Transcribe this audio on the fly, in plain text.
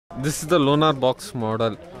This is the lunar box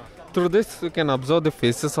model. Through this, we can observe the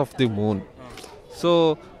phases of the moon.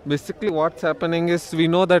 So basically, what's happening is we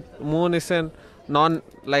know that moon is a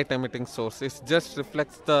non-light emitting source. It just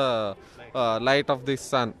reflects the light of the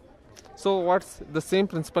sun. So what's the same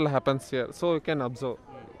principle happens here. So you can observe.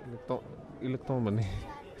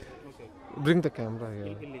 Bring the camera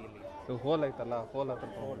here. The hole aitalla, hole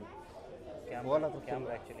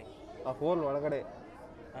Camera actually. A hole ಒಳಗಡೆ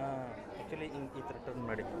Actually ಈ ತರ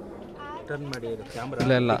turn ಮಾಡಿ ಇದು camera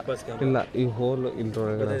ಇಲ್ಲ ಈ hole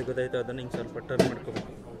ಇಲ್ಲೊಳಗಡೆ ಗೊತ್ತಾಯ್ತು ಅದನ್ನ ಹಿಂಗೆ ಸ್ವಲ್ಪ ಟರ್ನ್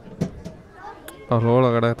ಮಾಡ್ಕೋಬೇಕು ಅವ್ರ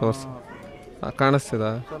ಒಳಗಡೆ ತೋರಿಸಿ ಕಾಣಿಸ್ತಿದ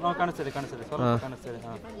ಕಾಣಿಸ್ತಿದೆ ಸ್ವಲ್ಪ ಕಾಣಿಸ್ತಿದೆ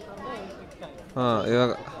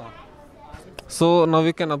ಇವಾಗ so now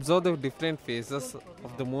we can observe the different phases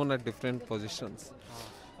of the moon at different positions.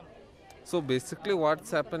 So basically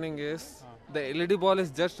what's happening is the LED ball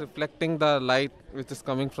is just reflecting the light which is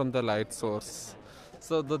coming from the light source.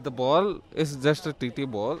 So the ball is just a TT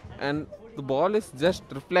ball and the ball is just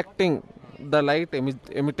reflecting the light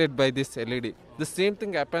emitted by this LED. The same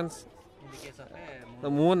thing happens in the case of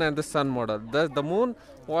the moon and the sun model. The moon,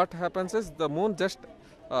 what happens is the moon just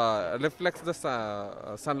reflects the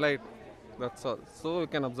sunlight. That's all. So you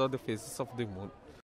can observe the phases of the moon.